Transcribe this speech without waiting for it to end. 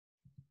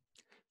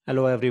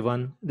Hello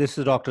everyone, this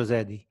is Dr.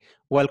 Zaidi.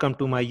 Welcome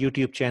to my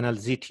YouTube channel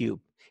ZTube.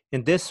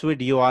 In this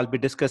video, I'll be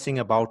discussing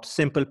about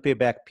simple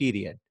payback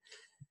period.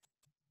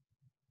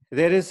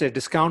 There is a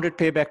discounted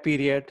payback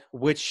period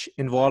which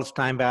involves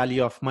time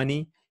value of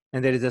money,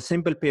 and there is a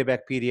simple payback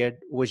period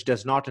which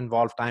does not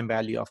involve time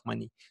value of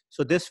money.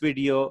 So this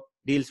video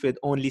deals with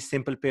only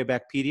simple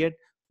payback period.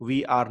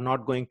 We are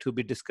not going to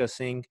be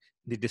discussing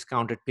the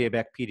discounted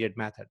payback period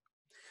method.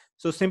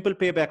 So simple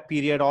payback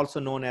period,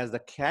 also known as the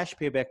cash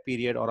payback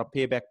period or a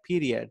payback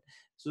period.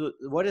 So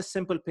what is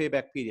simple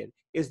payback period?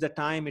 Is the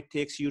time it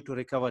takes you to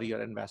recover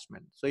your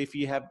investment. So if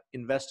you have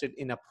invested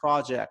in a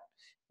project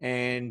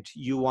and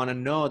you want to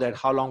know that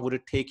how long would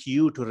it take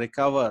you to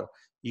recover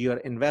your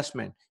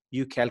investment,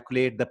 you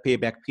calculate the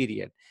payback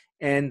period.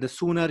 And the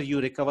sooner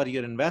you recover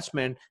your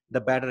investment,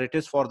 the better it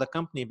is for the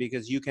company,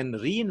 because you can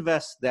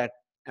reinvest that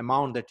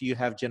amount that you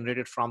have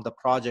generated from the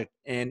project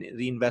and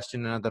reinvest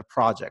in another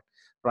project,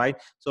 right?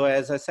 So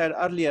as I said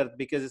earlier,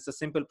 because it's a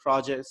simple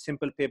project,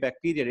 simple payback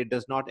period, it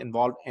does not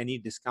involve any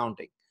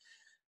discounting.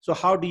 So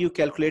how do you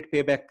calculate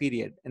payback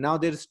period? And now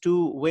there's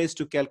two ways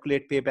to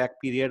calculate payback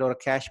period or a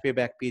cash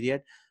payback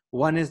period.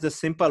 One is the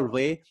simple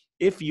way.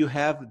 If you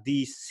have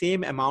the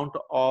same amount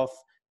of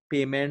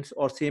payments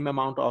or same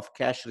amount of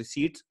cash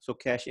receipts, so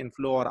cash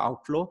inflow or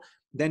outflow,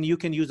 then you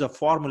can use a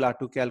formula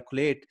to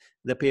calculate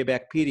the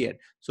payback period.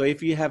 So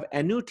if you have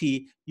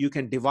annuity, you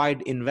can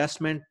divide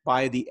investment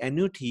by the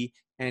annuity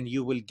and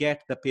you will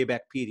get the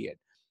payback period.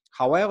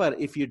 However,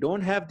 if you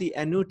don't have the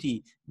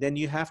annuity, then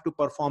you have to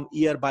perform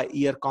year by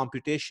year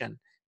computation,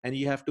 and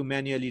you have to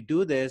manually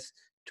do this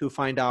to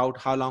find out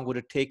how long would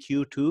it take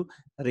you to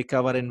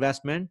recover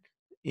investment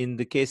in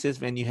the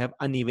cases when you have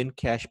uneven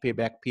cash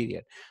payback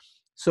period.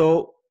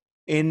 So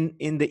in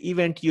the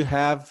event you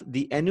have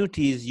the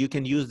annuities, you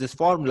can use this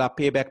formula: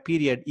 payback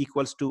period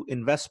equals to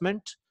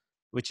investment,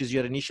 which is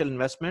your initial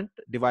investment,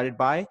 divided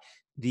by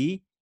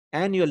the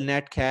annual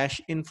net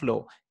cash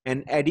inflow.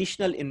 And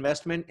additional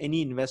investment,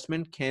 any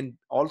investment can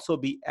also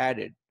be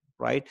added,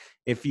 right?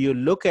 If you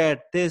look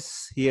at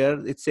this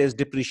here, it says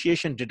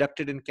depreciation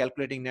deducted in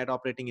calculating net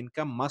operating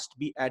income must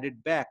be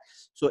added back.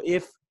 So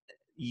if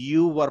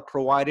you were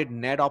provided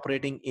net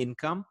operating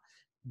income,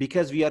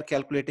 because we are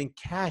calculating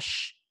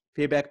cash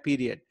payback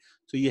period,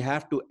 so you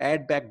have to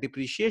add back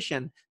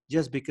depreciation,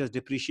 just because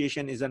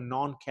depreciation is a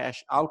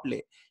non-cash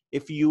outlay.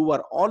 If you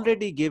were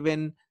already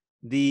given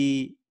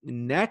the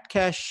net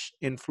cash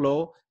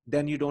inflow,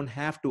 then you don't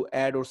have to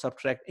add or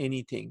subtract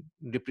anything,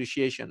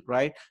 depreciation,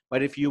 right?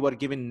 But if you were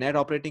given net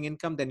operating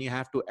income, then you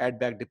have to add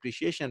back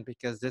depreciation,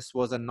 because this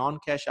was a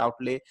non-cash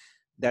outlay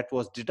that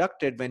was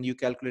deducted when you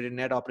calculated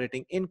net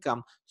operating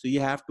income. So you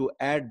have to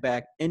add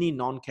back any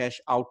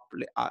non-cash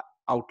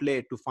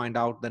outlay to find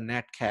out the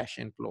net cash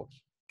inflow.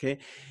 Okay.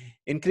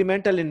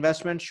 Incremental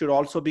investment should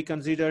also be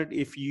considered.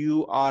 If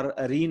you are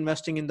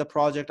reinvesting in the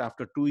project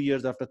after 2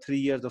 years, after 3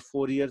 years, or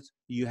 4 years,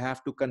 you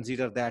have to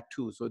consider that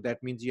too. So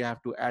that means you have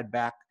to add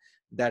back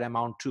that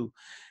amount too.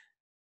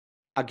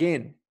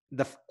 Again,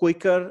 the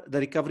quicker the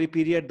recovery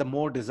period, the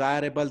more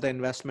desirable the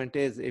investment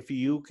is. If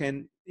you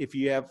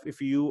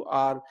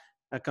are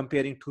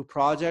comparing two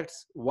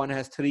projects, one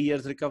has 3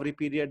 years recovery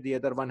period, the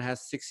other one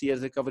has 6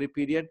 years recovery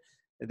period,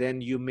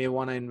 then you may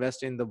want to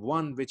invest in the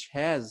one which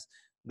has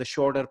the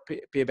shorter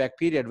payback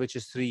period, which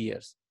is 3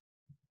 years.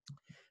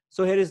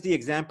 So here is the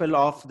example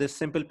of this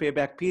simple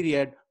payback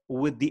period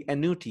with the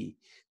annuity.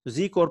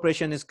 Z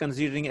Corporation is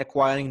considering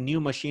acquiring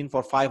new machine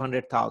for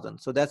 500,000.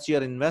 So that's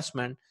your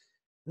investment.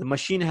 The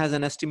machine has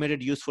an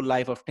estimated useful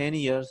life of 10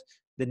 years.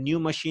 The new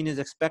machine is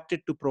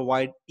expected to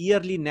provide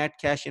yearly net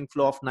cash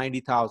inflow of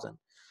 90,000.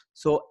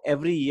 So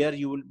every year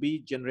you will be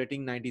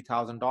generating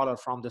 $90,000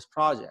 from this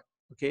project.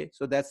 Okay,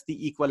 so that's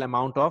the equal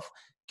amount of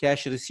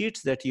cash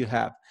receipts that you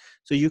have.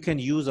 So you can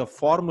use a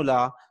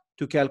formula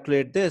to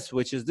calculate this,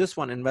 which is this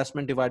one: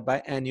 investment divided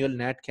by annual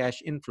net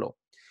cash inflow.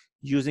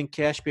 Using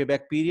cash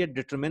payback period,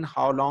 determine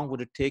how long would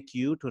it take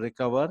you to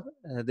recover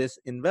this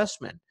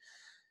investment.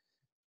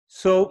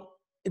 So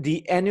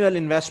the annual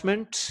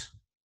investment,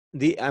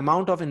 the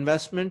amount of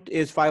investment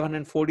is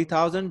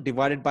 540,000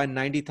 divided by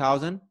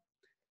 90,000.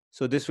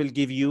 So this will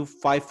give you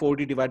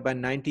 540 divided by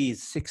 90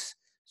 is 6.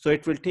 So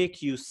it will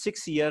take you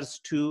 6 years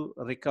to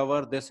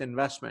recover this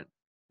investment.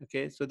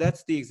 Okay, so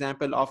that's the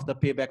example of the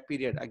payback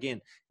period.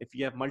 Again, if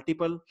you have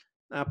multiple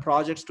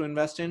projects to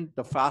invest in,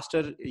 the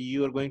faster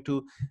you are going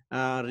to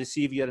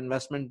receive your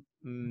investment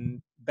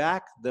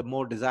back, the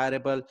more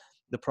desirable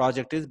the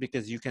project is,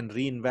 because you can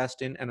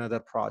reinvest in another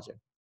project.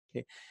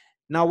 Okay.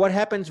 Now, what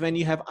happens when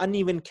you have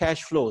uneven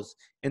cash flows?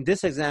 In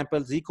this example,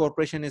 Z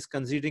Corporation is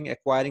considering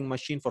acquiring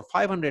machine for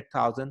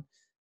 500,000.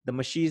 The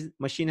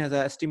machine has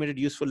an estimated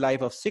useful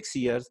life of 6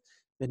 years.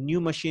 The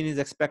new machine is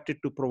expected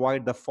to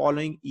provide the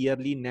following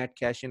yearly net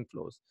cash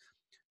inflows.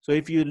 So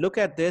if you look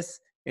at this,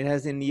 it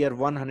has in year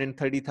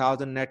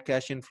 130,000 net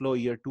cash inflow,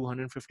 year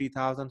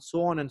 250,000,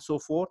 so on and so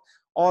forth.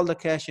 All the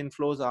cash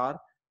inflows are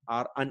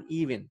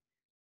uneven.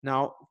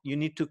 Now you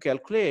need to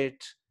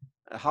calculate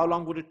how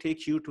long would it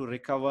take you to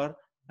recover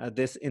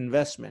this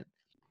investment.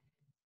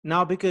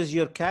 Now, because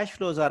your cash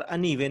flows are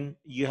uneven,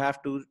 you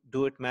have to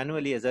do it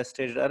manually, as I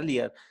stated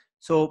earlier.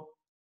 So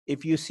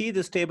if you see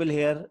this table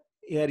here,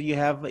 here you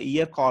have a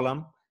year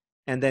column,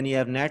 and then you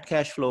have net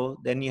cash flow,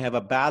 then you have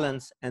a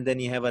balance, and then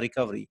you have a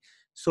recovery.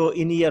 So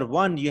in year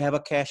one, you have a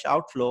cash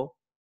outflow.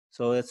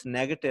 So it's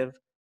negative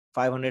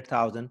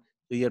 500,000.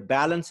 So your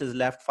balance is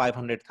left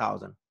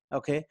 500,000.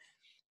 Okay.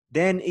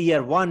 Then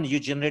year one, you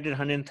generated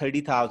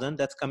 130,000.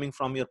 That's coming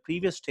from your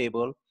previous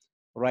table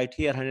right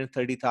here,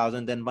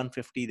 130,000, then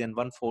 150, then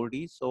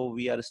 140. So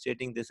we are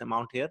stating this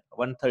amount here,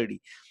 130.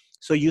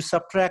 So you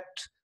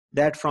subtract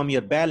that from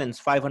your balance,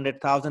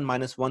 500,000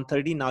 minus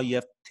 130. Now you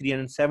have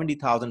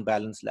 370,000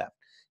 balance left.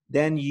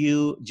 Then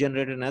you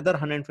generate another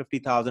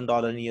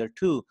 $150,000 in year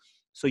two.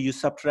 So you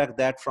subtract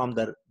that from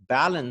the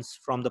balance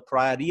from the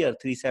prior year,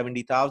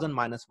 370,000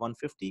 minus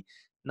 150.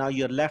 Now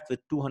you're left with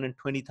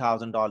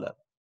 $220,000.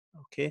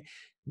 Okay.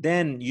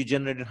 Then you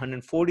generated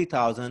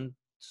 140,000.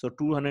 So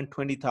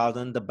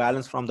 220,000, the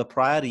balance from the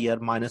prior year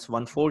minus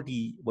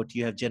 140, what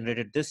you have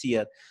generated this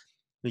year,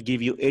 will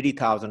give you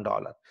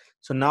 $80,000.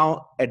 So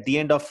now at the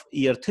end of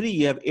year three,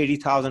 you have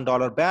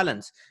 $80,000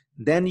 balance.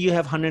 Then you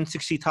have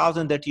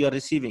 160,000 that you are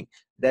receiving.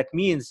 That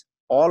means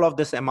all of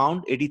this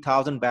amount,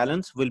 80,000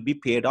 balance, will be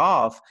paid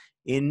off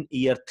in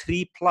year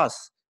three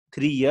plus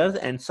 3 years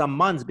and some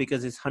months,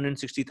 because it's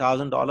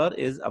 $160,000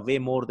 is a way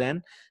more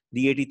than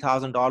the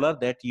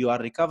 $80,000 that you are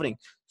recovering.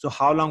 So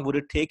how long would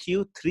it take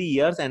you? 3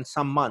 years and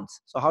some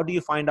months. So how do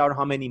you find out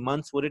how many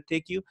months would it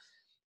take you?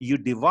 You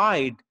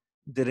divide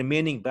the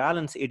remaining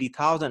balance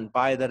 80,000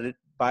 by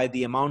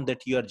the amount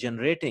that you are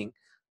generating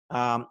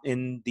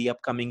in the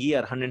upcoming year,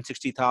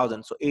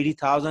 160,000. So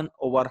 80,000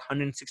 over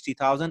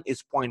 160,000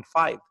 is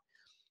 0.5,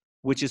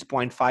 which is zero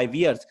point 0.5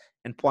 years.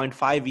 And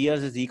 0.5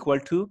 years is equal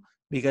to,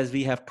 because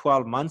we have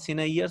 12 months in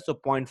a year, so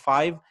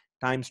 0.5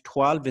 times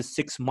 12 is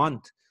 6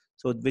 months.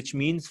 So which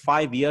means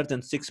 5 years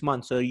and 6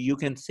 months. So you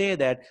can say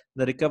that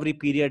the recovery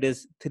period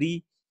is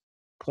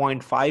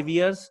 3.5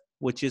 years,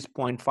 which is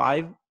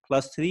 0.5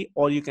 plus 3,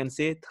 or you can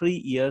say 3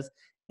 years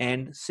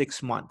and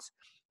 6 months.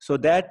 So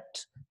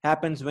that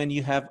happens when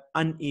you have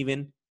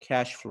uneven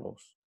cash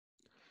flows.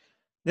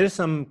 There is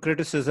some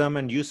criticism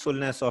and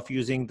usefulness of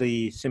using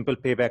the simple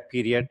payback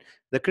period.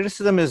 The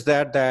criticism is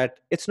that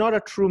it's not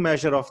a true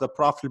measure of the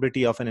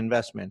profitability of an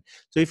investment.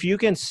 So if you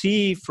can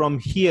see from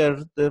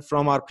here,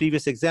 from our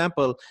previous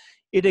example,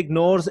 it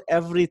ignores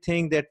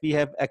everything that we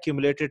have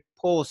accumulated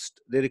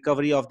post the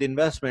recovery of the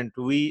investment.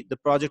 The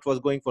project was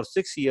going for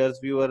 6 years.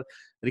 We were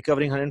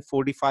recovering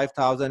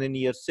 145,000 in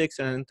year 6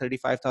 and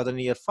 135,000 in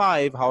year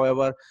 5.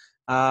 However,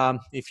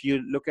 if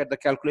you look at the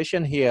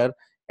calculation here,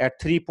 at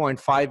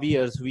 3.5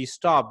 years we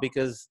stopped,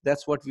 because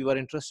that's what we were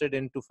interested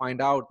in, to find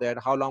out that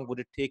how long would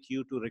it take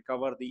you to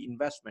recover the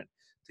investment.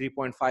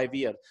 3.5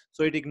 years.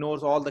 So it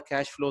ignores all the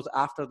cash flows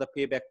after the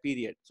payback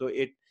period. So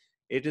it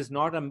is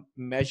not a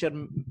measure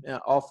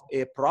of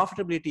a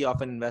profitability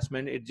of an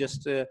investment. It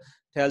just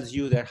tells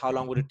you that how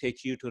long would it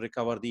take you to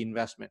recover the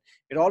investment.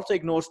 It also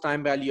ignores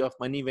time value of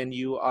money when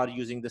you are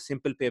using the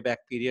simple payback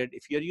period.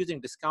 If you're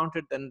using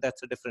discounted, then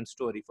that's a different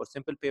story. For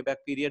simple payback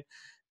period,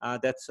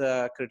 that's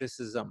a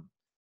criticism.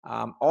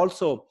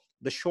 Also,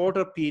 the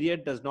shorter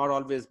period does not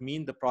always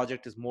mean the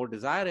project is more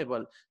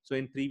desirable. So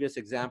in previous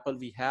example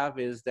we have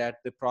is that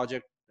the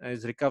project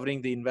is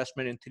recovering the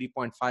investment in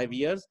 3.5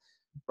 years,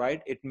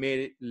 right? It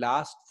may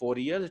last 4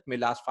 years, it may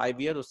last 5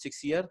 years or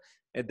 6 years.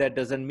 That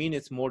doesn't mean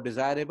it's more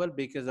desirable,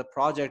 because a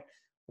project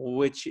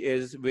which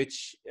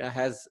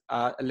has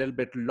a little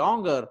bit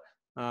longer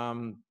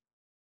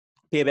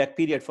payback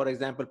period. For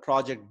example,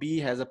 project B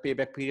has a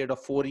payback period of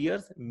 4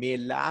 years, may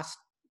last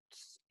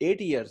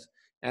 8 years,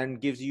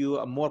 and gives you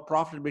a more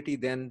profitability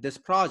than this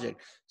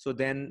project. So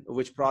then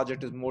which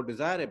project is more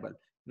desirable?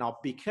 Now,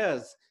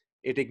 because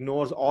it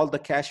ignores all the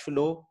cash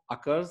flow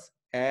occurs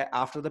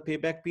after the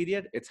payback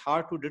period, it's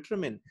hard to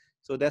determine.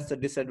 So that's the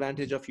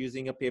disadvantage of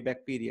using a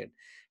payback period.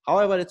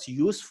 However, it's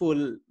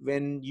useful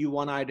when you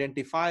want to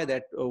identify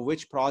that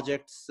which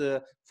projects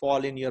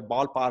fall in your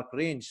ballpark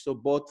range. So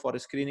both for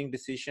screening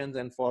decisions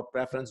and for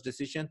preference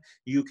decision,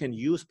 you can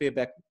use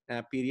payback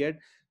period.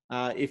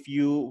 If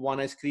you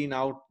want to screen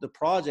out the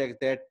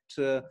project that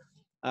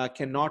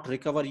cannot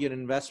recover your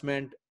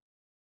investment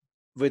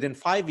within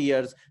 5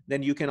 years,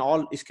 then you can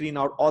screen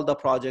out all the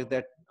projects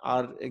that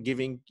are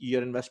giving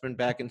your investment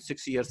back in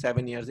 6 years,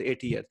 7 years,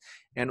 8 years,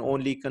 and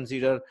only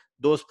consider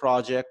those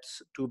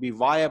projects to be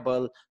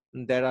viable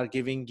that are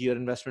giving your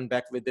investment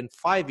back within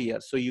 5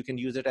 years. So you can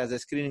use it as a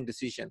screening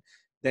decision.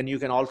 Then you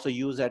can also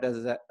use that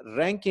as a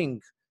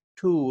ranking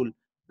tool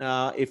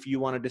if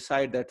you want to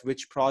decide that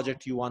which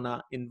project you want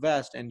to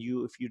invest. And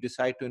if you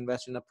decide to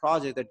invest in a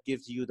project that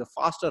gives you the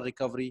faster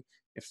recovery,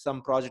 if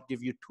some project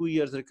give you 2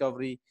 years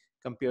recovery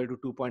compared to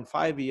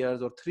 2.5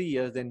 years or 3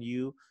 years, then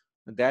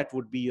that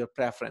would be your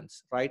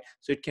preference, right?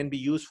 So it can be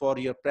used for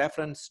your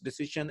preference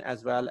decision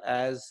as well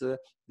as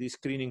the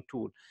screening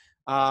tool.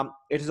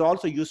 It is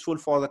also useful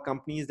for the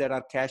companies that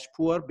are cash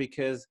poor,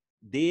 because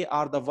they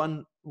are the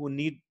one who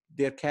need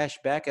their cash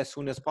back as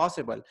soon as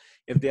possible.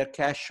 If they're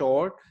cash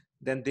short,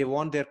 then they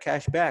want their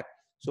cash back.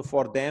 So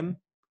for them,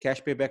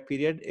 cash payback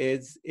period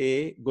is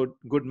a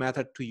good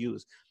method to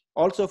use.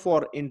 Also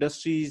for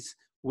industries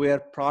where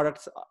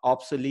products are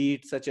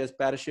obsolete, such as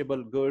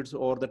perishable goods,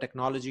 or the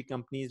technology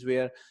companies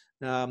where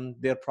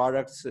their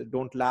products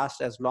don't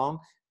last as long,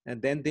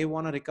 and then they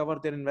want to recover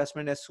their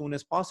investment as soon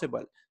as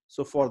possible.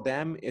 So for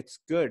them, it's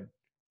good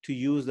to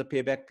use the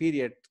payback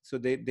period, so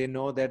they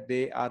know that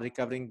they are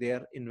recovering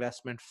their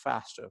investment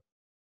faster.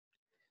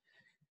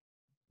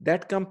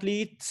 That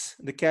completes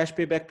the cash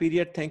payback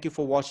period. Thank you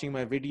for watching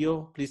my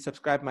video. Please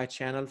subscribe my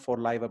channel for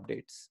live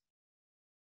updates.